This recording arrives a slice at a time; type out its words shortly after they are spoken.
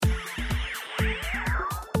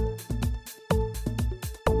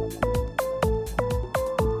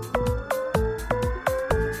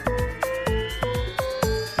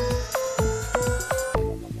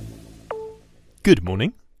Good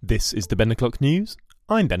morning, this is the thebenoclocknews.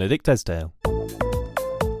 I'm Benedict Esdale.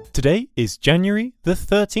 Today is January the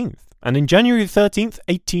 13th, and in January the 13th,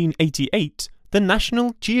 1888, the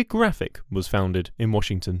National Geographic was founded in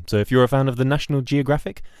Washington. So if you're a fan of the National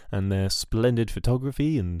Geographic and their splendid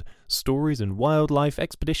photography and stories and wildlife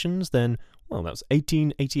expeditions, then, well, that was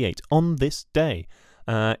 1888 on this day.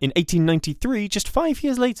 In 1893, just 5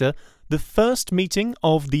 years later, the first meeting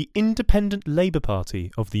of the Independent Labour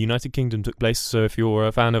Party of the United Kingdom took place. So if you're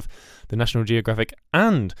a fan of the National Geographic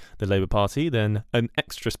and the Labour Party, then an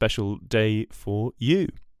extra special day for you.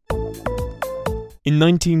 In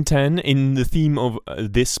 1910, in the theme of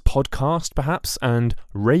this podcast, perhaps, and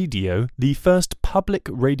radio, the first public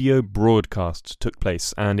radio broadcast took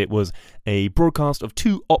place, and it was a broadcast of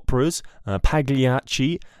two operas,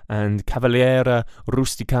 Pagliacci and Cavaliera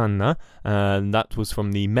Rusticana, and that was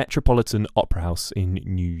from the Metropolitan Opera House in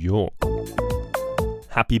New York.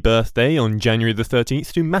 Happy birthday on January the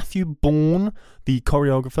 13th to Matthew Bourne, the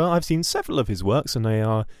choreographer. I've seen several of his works, and they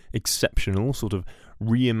are exceptional, sort of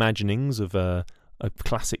reimaginings of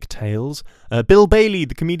classic tales. Bill Bailey,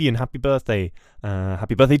 the comedian, happy birthday.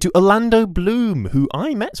 Happy birthday to Orlando Bloom, who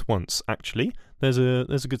I met once, actually. There's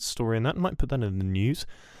a good story in that. I might put that in the news.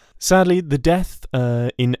 Sadly, the death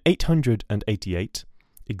in 888,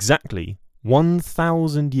 exactly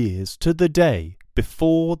 1,000 years to the day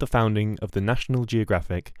before the founding of the National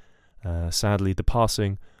Geographic. Sadly, the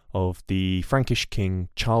passing of the Frankish king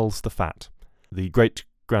Charles the Fat, the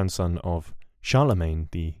great-grandson of Charlemagne,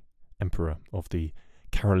 the emperor of the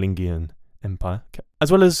Carolingian Empire,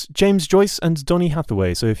 as well as James Joyce and Donny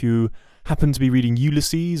Hathaway. So if you happen to be reading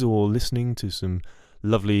Ulysses or listening to some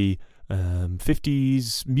lovely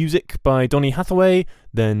 50s music by Donny Hathaway,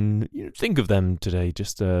 then think of them today,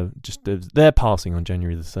 just their passing on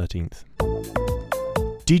January the 13th.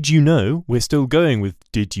 Did you know? We're still going with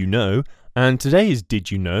Did You Know? And today's Did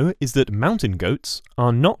You Know is that mountain goats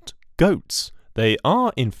are not goats. They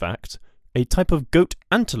are, in fact, a type of goat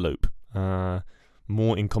antelope,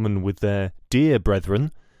 more in common with their deer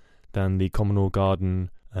brethren than the common or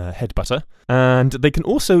garden headbutter. And they can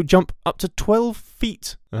also jump up to 12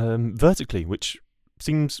 feet vertically, which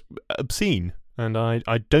seems obscene, and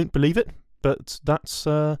I don't believe it, but that's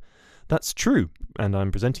true, and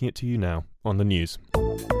I'm presenting it to you now on the news.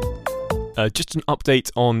 Just an update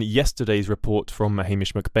on yesterday's report from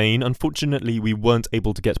Hamish McBain. Unfortunately, we weren't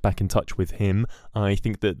able to get back in touch with him. I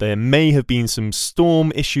think that there may have been some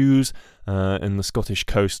storm issues in the Scottish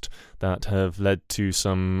coast that have led to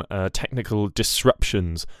some technical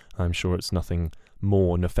disruptions. I'm sure it's nothing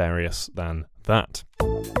more nefarious than that.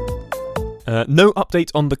 No update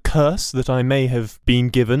on the curse that I may have been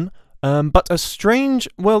given. But a strange...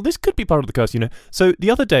 Well, this could be part of the curse, So the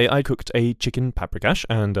other day I cooked a chicken paprikash,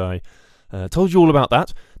 and I told you all about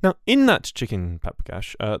that. Now, in that chicken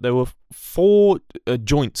paprikash, there were 4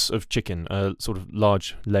 joints of chicken, sort of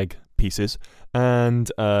large leg pieces, and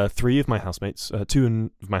 2 of my housemates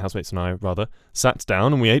and I, rather, sat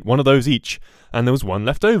down and we ate one of those each, and there was one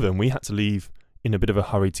left over, and we had to leave in a bit of a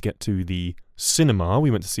hurry to get to the cinema. We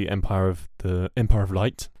went to see Empire of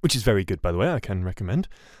Light, which is very good, by the way, I can recommend.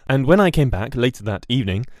 And when I came back later that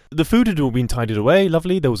evening, the food had all been tidied away,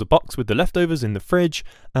 lovely. There was a box with the leftovers in the fridge.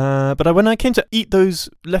 But when I came to eat those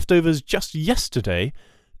leftovers just yesterday,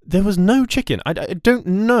 there was no chicken. I don't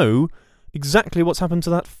know exactly what's happened to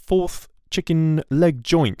that 4th chicken leg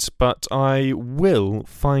joint, but I will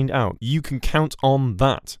find out. You can count on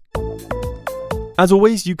that. As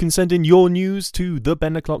always, you can send in your news to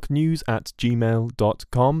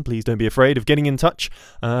thebenoclocknews@gmail.com. Please don't be afraid of getting in touch.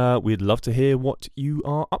 We'd love to hear what you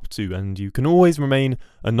are up to, and you can always remain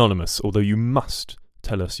anonymous, although you must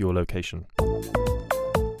tell us your location.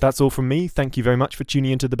 That's all from me. Thank you very much for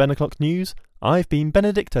tuning into the Ben O'Clock News. I've been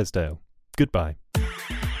Benedict Esdale. Goodbye.